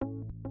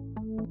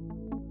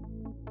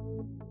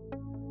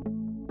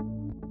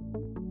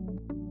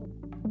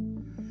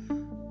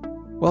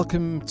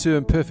Welcome to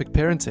Imperfect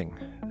Parenting.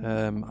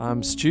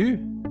 I'm Stu,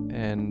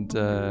 and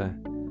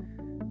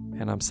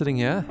I'm sitting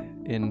here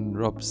in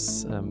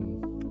Rob's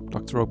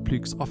Doctor Rob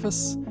Pluke's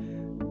office.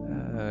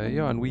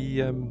 And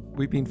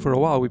we've been for a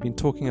while. We've been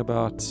talking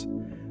about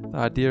the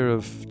idea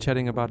of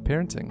chatting about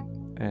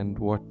parenting, and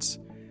what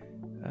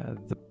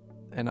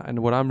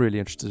what I'm really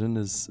interested in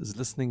is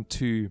listening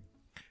to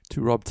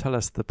Rob tell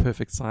us the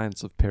perfect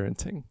science of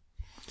parenting,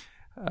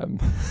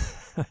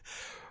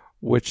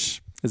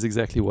 which is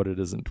exactly what it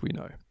isn't, we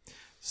know.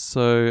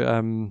 So,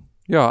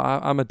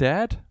 I'm a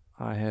dad.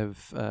 I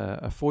have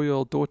a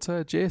 4-year-old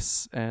daughter,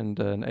 Jess, and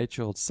an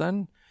 8-year-old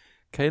son,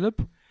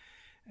 Caleb,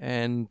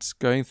 and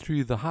going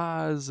through the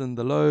highs and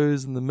the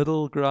lows and the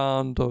middle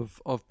ground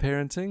of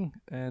parenting,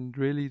 and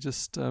really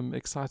just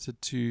excited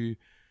to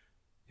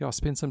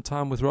spend some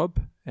time with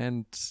Rob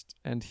and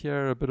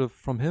hear a bit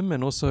from him,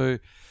 and also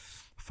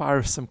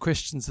fire some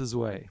questions his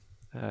way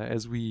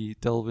as we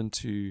delve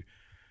into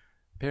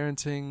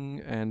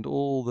parenting and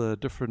all the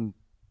different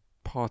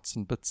parts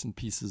and bits and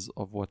pieces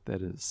of what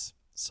that is.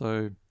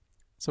 So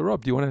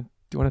Rob, do you want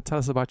to tell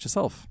us about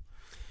yourself?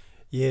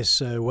 Yes,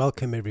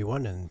 welcome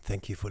everyone, and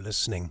thank you for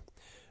listening.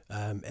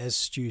 As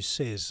Stu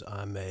says,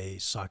 I'm a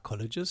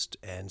psychologist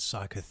and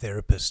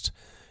psychotherapist,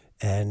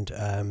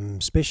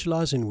 and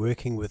specialize in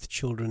working with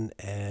children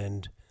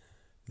and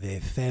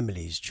their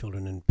families,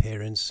 children and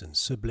parents and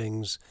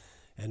siblings,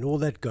 and all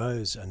that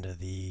goes under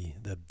the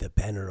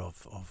banner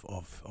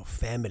of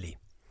family.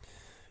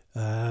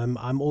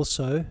 I'm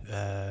also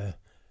a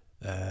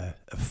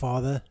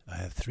father. I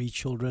have 3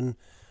 children,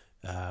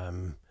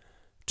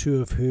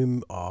 2 of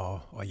whom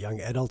are young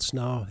adults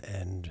now,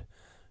 and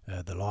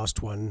the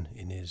last one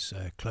in his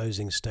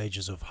closing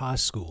stages of high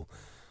school.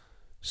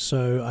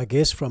 So I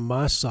guess from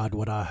my side,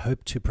 what I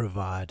hope to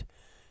provide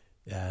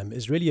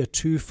is really a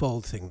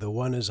twofold thing. The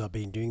one is I've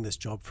been doing this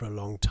job for a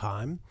long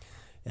time,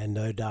 and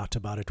no doubt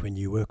about it, when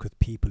you work with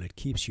people, it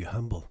keeps you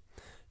humble.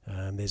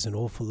 There's an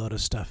awful lot of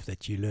stuff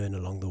that you learn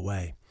along the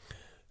way.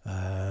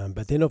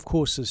 But then, of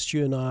course, as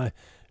Stu and I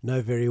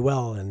know very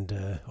well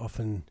and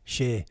often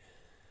share,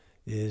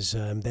 is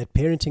that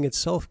parenting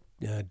itself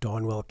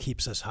darn well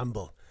keeps us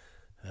humble.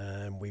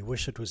 We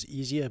wish it was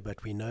easier,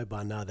 but we know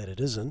by now that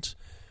it isn't.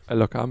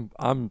 Look,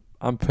 I'm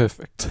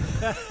perfect.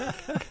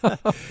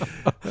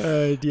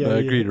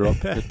 Agreed, Rob.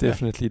 It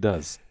definitely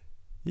does.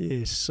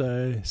 Yes,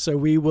 so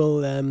we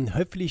will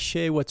hopefully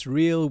share what's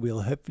real.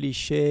 We'll hopefully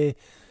share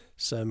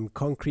some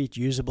concrete,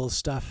 usable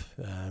stuff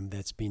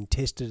that's been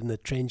tested in the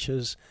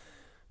trenches.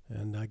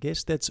 And I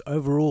guess that's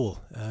overall,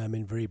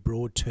 in very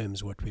broad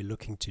terms, what we're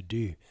looking to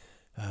do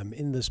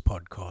in this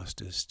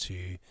podcast is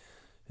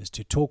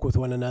to talk with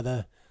one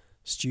another.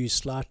 Stu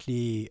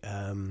slightly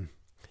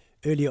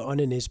earlier on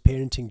in his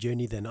parenting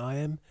journey than I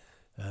am.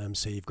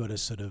 So you've got a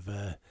sort of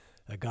a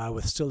guy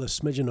with still a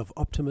smidgen of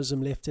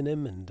optimism left in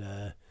him,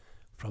 and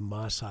from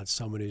my side,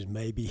 someone who's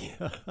maybe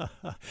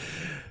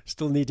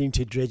still needing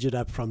to dredge it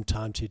up from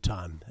time to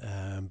time.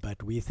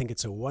 But we think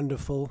it's a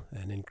wonderful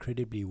and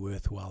incredibly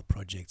worthwhile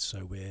project,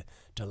 so we're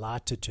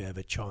delighted to have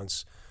a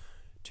chance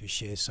to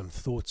share some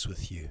thoughts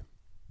with you.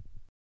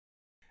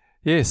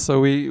 Yes,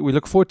 so we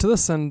look forward to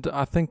this, and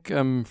I think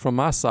from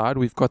my side,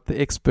 we've got the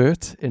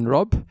expert in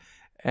Rob,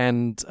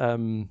 and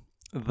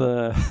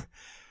the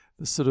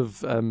sort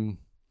of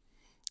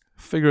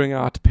figuring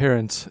out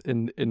parent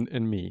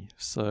in me.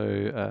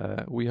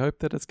 So we hope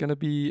that it's going to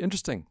be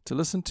interesting to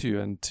listen to,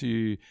 and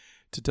to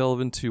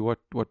delve into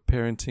what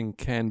parenting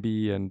can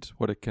be and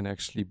what it can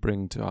actually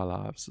bring to our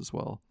lives as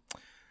well.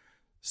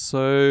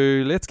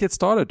 So let's get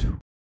started.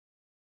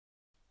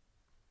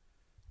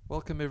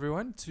 Welcome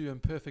everyone to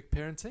Imperfect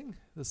Parenting.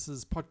 This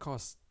is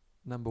podcast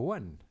number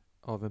 1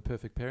 of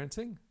Imperfect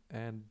Parenting,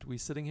 and we're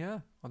sitting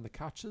here on the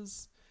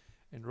couches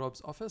in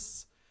Rob's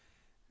office.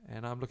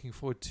 And I'm looking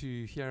forward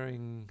to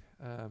hearing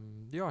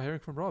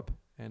from Rob,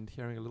 and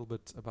hearing a little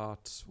bit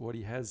about what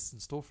he has in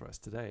store for us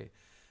today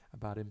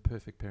about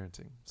imperfect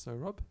parenting. So,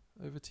 Rob,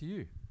 over to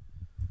you.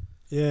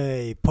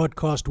 Yay,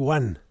 podcast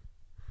 1.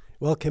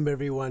 Welcome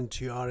everyone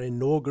to our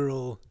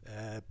inaugural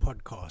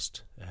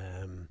podcast.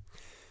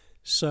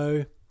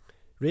 So,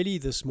 really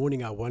this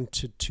morning I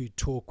wanted to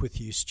talk with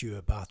you, Stu,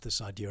 about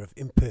this idea of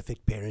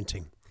imperfect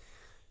parenting.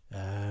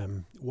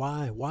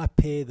 Why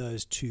pair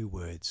those 2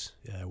 words?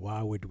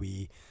 Why would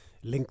we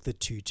link the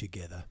 2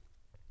 together?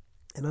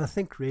 And I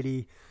think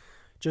really,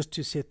 just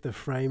to set the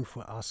frame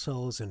for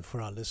ourselves and for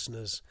our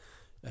listeners,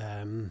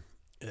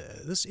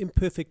 this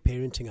imperfect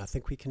parenting, I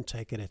think we can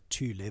take it at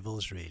 2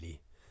 levels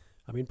really.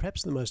 I mean,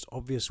 perhaps the most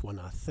obvious one,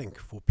 I think,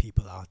 for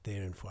people out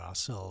there and for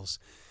ourselves,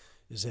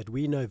 is that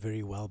we know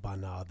very well by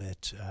now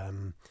that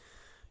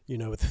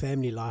with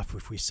family life,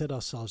 if we set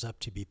ourselves up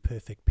to be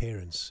perfect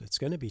parents, it's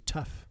going to be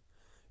tough.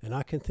 And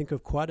I can think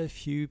of quite a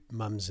few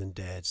mums and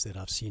dads that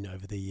I've seen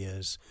over the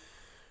years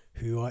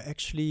who are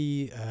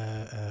actually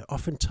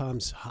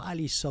oftentimes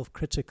highly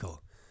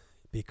self-critical,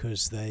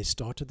 because they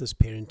started this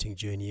parenting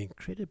journey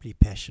incredibly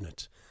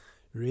passionate,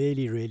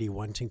 really, really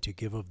wanting to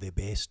give of their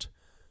best.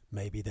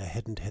 Maybe they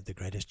hadn't had the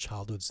greatest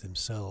childhoods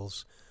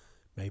themselves.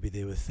 Maybe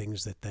there were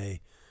things that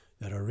they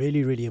that are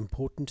really, really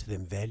important to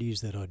them,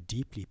 values that are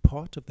deeply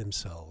part of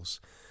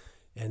themselves.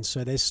 And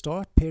so they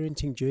start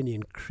parenting journey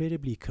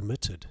incredibly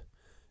committed.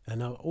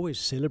 And I always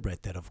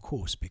celebrate that, of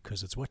course,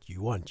 because it's what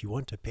you want. You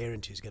want a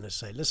parent who's going to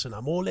say, listen,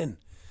 I'm all in.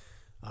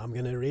 I'm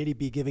going to really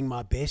be giving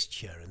my best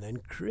here. And they're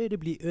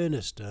incredibly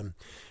earnest.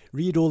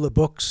 Read all the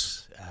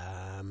books,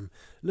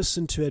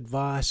 listen to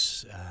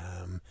advice.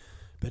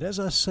 But as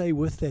I say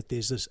with that,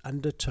 there's this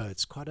undertow.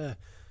 It's quite a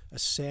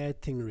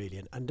sad thing, really,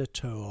 an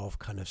undertow of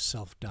kind of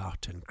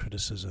self-doubt and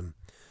criticism.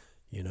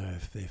 You know,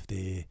 if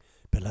their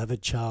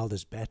beloved child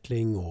is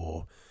battling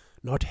or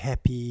not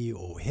happy,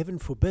 or heaven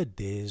forbid,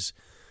 there's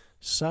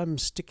some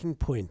sticking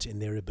point in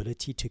their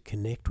ability to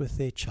connect with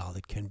their child,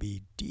 it can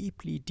be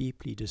deeply,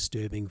 deeply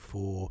disturbing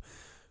for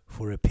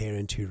a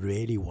parent who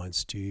really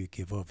wants to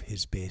give of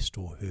his best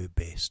or her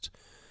best.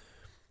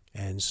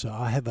 And so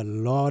I have a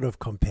lot of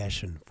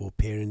compassion for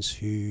parents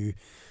who,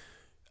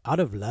 out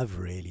of love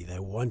really, they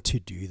want to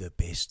do the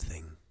best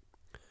thing.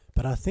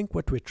 But I think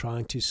what we're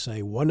trying to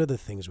say, one of the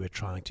things we're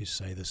trying to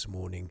say this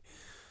morning,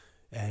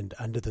 and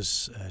under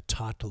this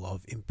title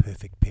of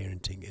imperfect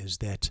parenting, is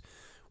that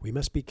we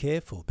must be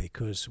careful,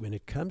 because when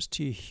it comes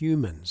to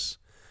humans,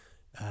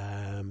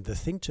 the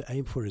thing to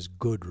aim for is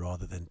good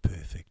rather than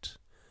perfect.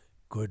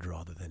 Good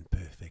rather than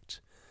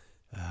perfect.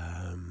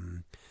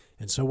 And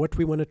so what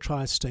we want to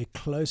try to stay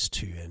close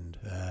to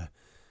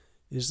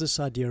is this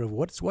idea of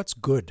what's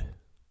good.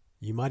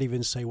 You might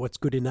even say what's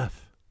good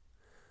enough.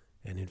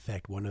 And in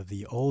fact, one of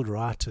the old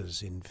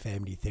writers in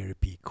family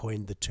therapy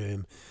coined the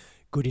term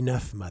good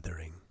enough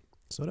mothering.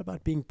 It's not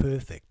about being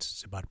perfect,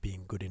 it's about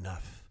being good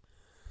enough.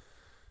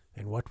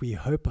 And what we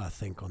hope, I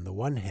think, on the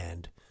one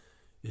hand,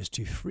 is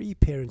to free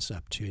parents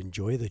up to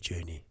enjoy the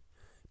journey,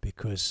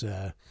 because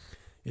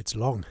it's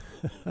long.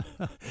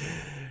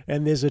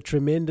 And there's a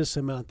tremendous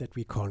amount that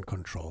we can't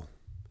control.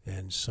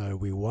 And so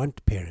we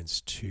want parents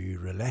to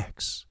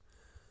relax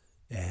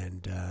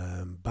and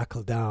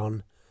buckle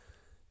down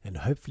and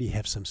hopefully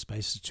have some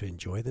spaces to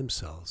enjoy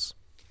themselves.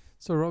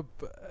 So Rob,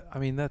 I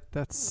mean,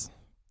 that's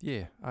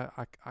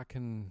I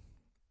can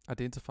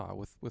identify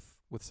with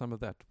some of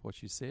that,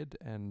 what you said,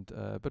 and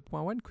but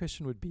my one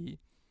question would be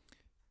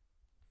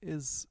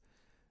is,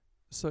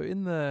 so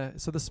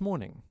this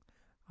morning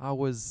I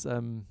was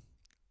a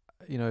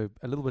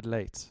little bit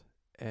late,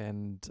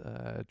 and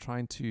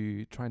trying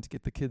to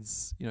get the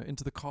kids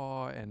into the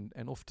car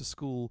and off to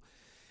school,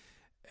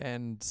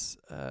 and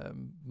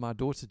my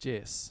daughter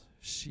Jess,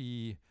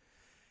 she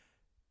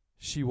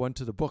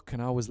wanted a book,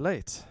 and I was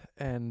late,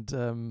 and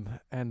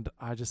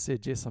I just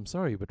said, Jess, I'm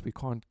sorry, but we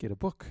can't get a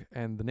book.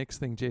 And the next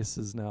thing, Jess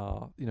is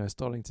now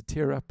starting to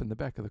tear up in the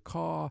back of the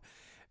car,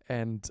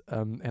 and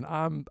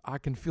I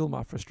can feel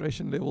my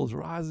frustration levels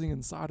rising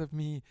inside of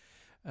me.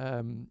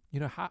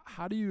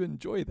 How do you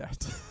enjoy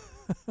that?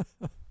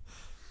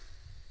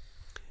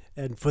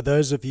 And for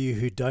those of you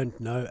who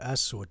don't know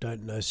us or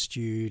don't know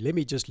Stu, let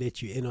me just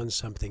let you in on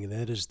something, and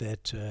that is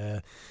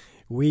that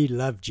we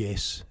love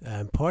Jess,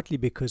 partly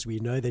because we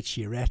know that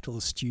she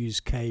rattles Stu's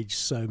cage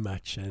so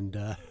much, and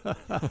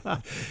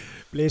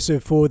bless her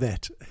for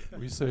that.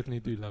 We certainly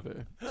do love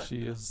her.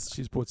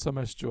 She's brought so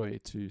much joy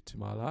to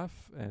my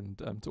life,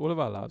 and to all of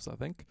our lives, I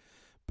think.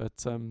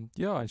 But and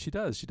she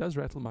does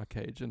rattle my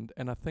cage, and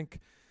I think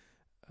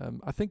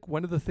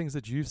one of the things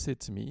that you've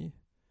said to me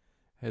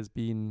has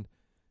been,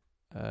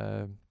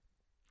 parenting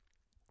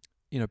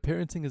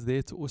is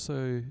there to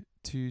also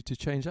to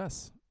change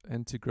us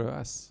and to grow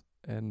us.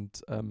 And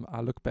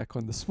I look back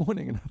on this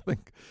morning and I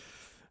think,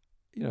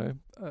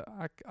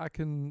 I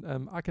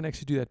can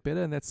actually do that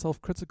better. And that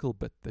self-critical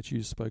bit that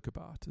you spoke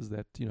about is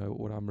that,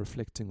 what I'm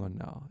reflecting on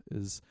now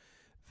is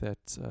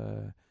that,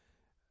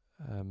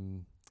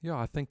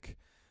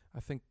 I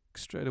think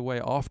straight away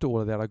after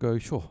all of that, I go,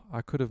 sure,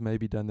 I could have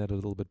maybe done that a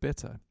little bit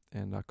better,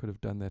 and I could have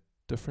done that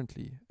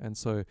differently. And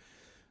so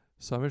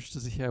I'm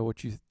interested to hear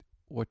what you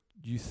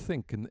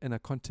think in a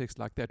context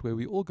like that, where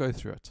we all go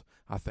through it,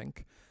 I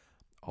think.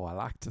 Oh, I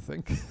like to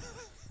think.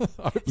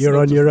 You're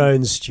on your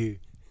own, Stu.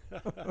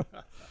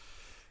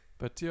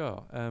 But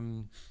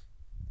in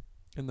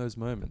those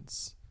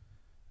moments,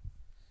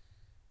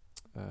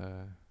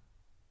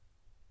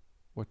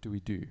 what do we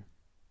do?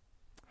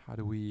 How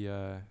do we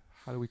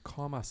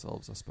calm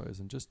ourselves, I suppose,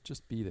 and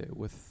just be there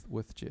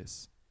with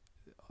Jess?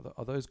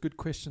 Are those good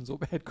questions or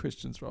bad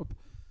questions, Rob?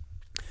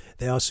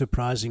 They are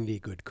surprisingly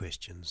good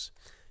questions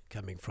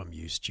coming from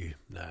you, Stu.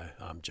 No,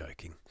 I'm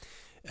joking.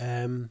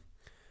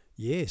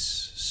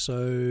 Yes,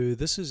 so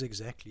this is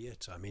exactly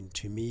it. I mean,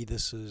 to me,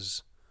 this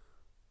is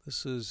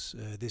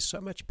there's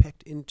so much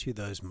packed into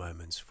those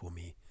moments for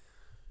me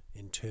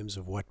in terms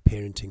of what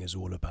parenting is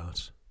all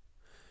about.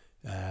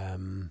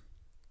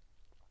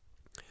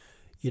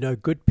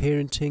 Good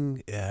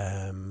parenting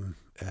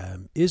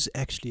is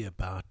actually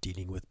about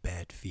dealing with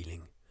bad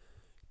feeling.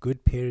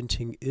 Good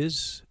parenting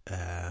is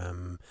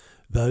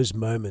those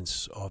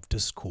moments of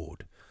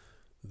discord,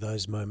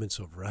 those moments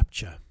of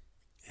rupture.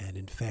 And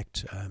in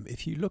fact,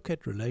 if you look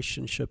at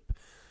relationship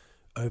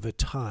over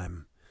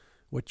time,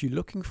 what you're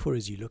looking for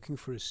is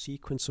a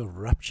sequence of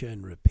rupture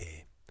and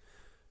repair.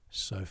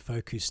 So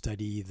folk who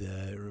study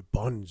the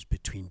bonds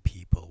between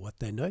people, what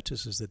they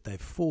notice is that they've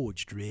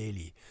forged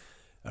really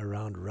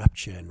around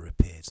rupture and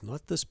repair. It's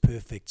not this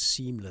perfect,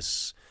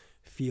 seamless,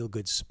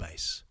 feel-good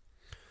space.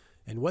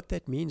 And what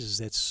that means is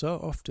that so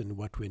often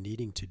what we're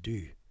needing to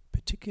do,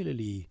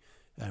 particularly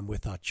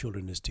with our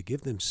children, is to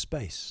give them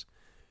space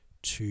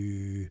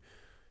to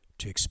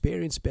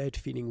experience bad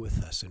feeling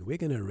with us. And we're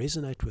going to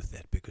resonate with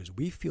that because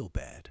we feel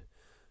bad.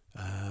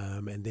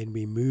 And then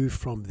we move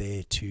from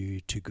there to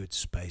good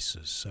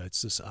spaces. So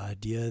it's this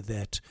idea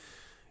that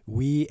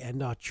we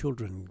and our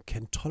children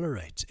can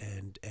tolerate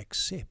and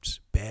accept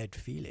bad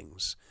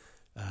feelings.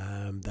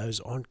 Those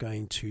aren't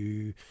going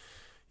to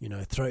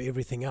throw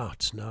everything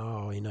out.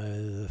 Now,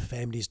 the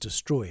family's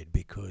destroyed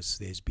because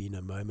there's been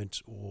a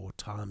moment or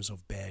times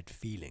of bad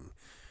feeling.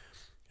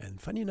 And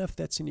funny enough,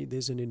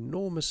 there's an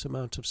enormous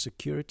amount of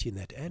security in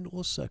that, and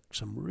also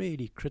some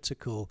really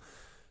critical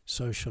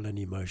social and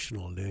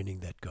emotional learning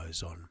that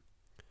goes on.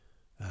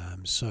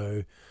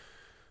 So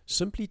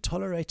simply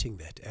tolerating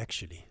that,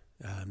 actually,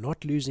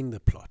 not losing the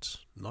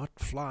plot, not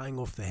flying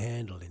off the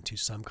handle into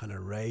some kind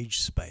of rage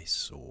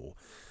space or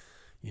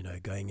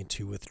going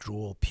into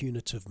withdrawal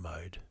punitive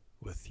mode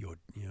with your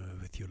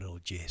little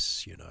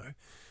Jess,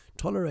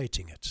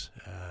 tolerating it,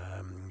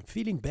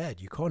 feeling bad,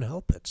 you can't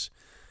help it,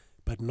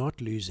 but not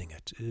losing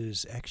it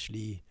is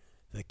actually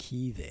the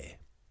key there.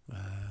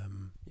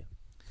 Yeah.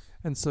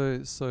 And so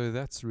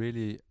that's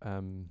really,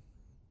 I'm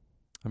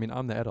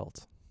the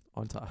adult,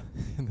 aren't I,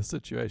 in the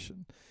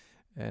situation,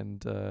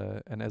 and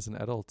as an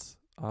adult,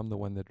 I'm the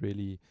one that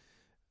really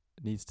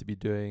needs to be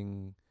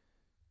doing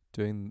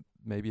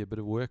maybe a bit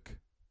of work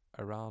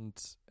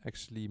around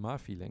actually my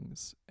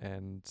feelings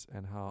and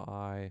how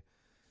I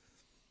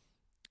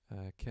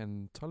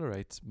can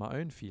tolerate my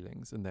own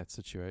feelings in that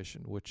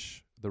situation,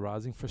 which the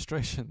rising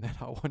frustration that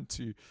I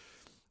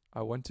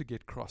want to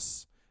get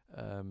cross,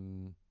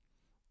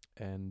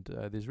 and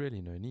there's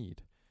really no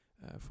need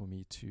for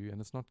me to,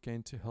 and it's not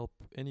going to help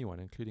anyone,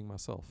 including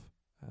myself,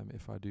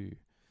 if I do.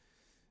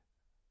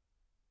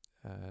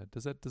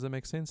 Does that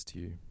make sense to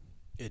you?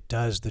 It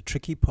does. The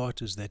tricky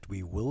part is that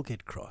we will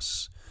get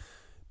cross,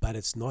 but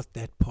it's not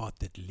that part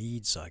that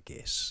leads, I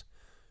guess.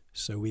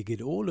 So we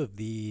get all of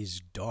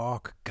these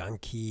dark,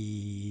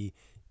 gunky,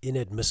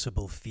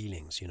 inadmissible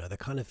feelings, the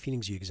kind of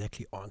feelings you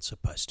exactly aren't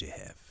supposed to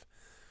have.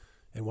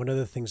 And one of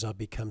the things I've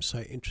become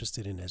so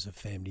interested in as a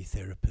family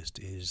therapist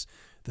is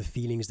the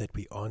feelings that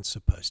we aren't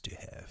supposed to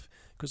have.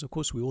 Because, of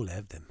course, we all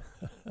have them.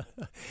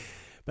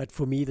 But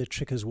for me, the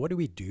trick is, what do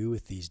we do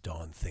with these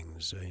darn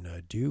things?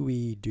 Do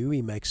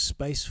we make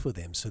space for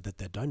them so that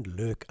they don't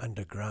lurk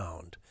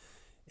underground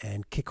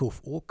and kick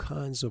off all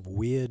kinds of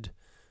weird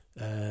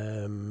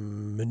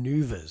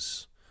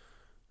maneuvers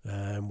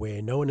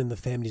where no one in the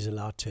family is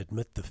allowed to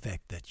admit the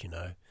fact that,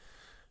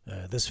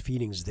 this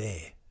feeling's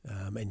there,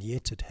 and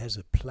yet it has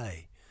a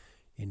play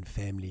in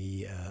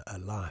family a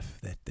life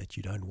that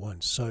you don't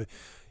want. So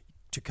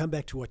to come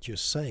back to what you're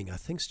saying, I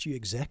think you're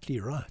exactly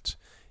right.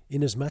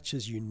 In as much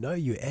as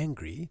you're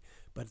angry,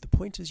 but the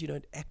point is you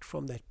don't act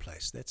from that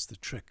place. That's the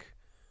trick.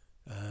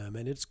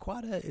 And it's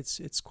quite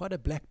a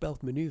black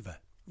belt maneuver.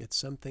 It's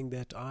something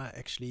that I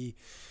actually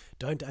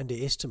don't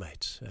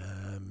underestimate.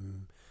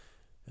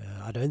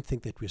 I don't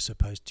think that we're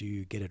supposed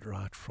to get it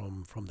right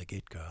from the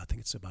get-go. I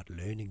think it's about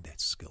learning that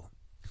skill.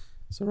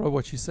 So, Rob,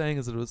 what you're saying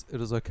is it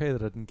was okay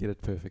that I didn't get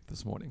it perfect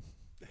this morning.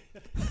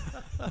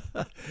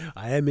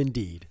 I am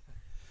indeed.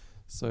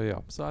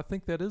 So I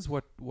think that is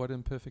what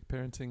imperfect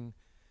parenting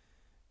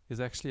is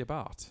actually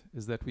about,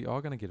 is that we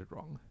are going to get it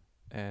wrong,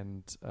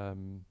 and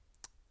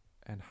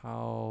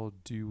how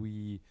do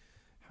we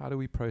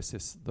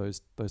process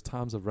those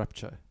times of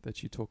rupture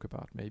that you talk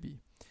about,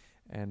 maybe,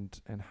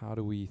 and how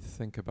do we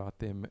think about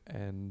them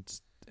and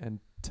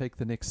take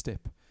the next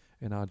step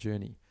in our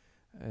journey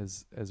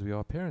as we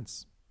are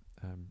parents,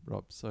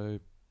 Rob. So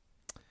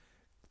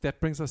that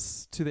brings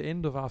us to the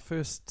end of our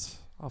first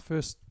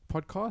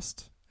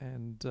podcast,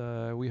 and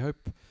we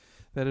hope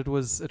that it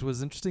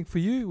was interesting for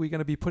you. We're going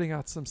to be putting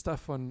out some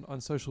stuff on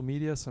social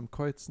media, some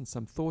quotes and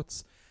some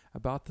thoughts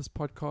about this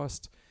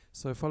podcast.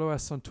 So follow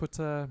us on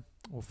Twitter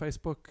or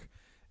Facebook,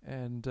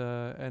 and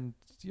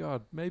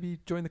maybe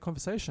join the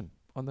conversation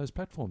on those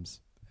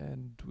platforms,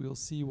 and we'll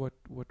see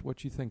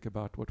what you think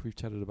about what we've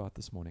chatted about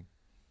this morning.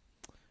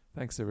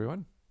 Thanks,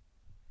 everyone.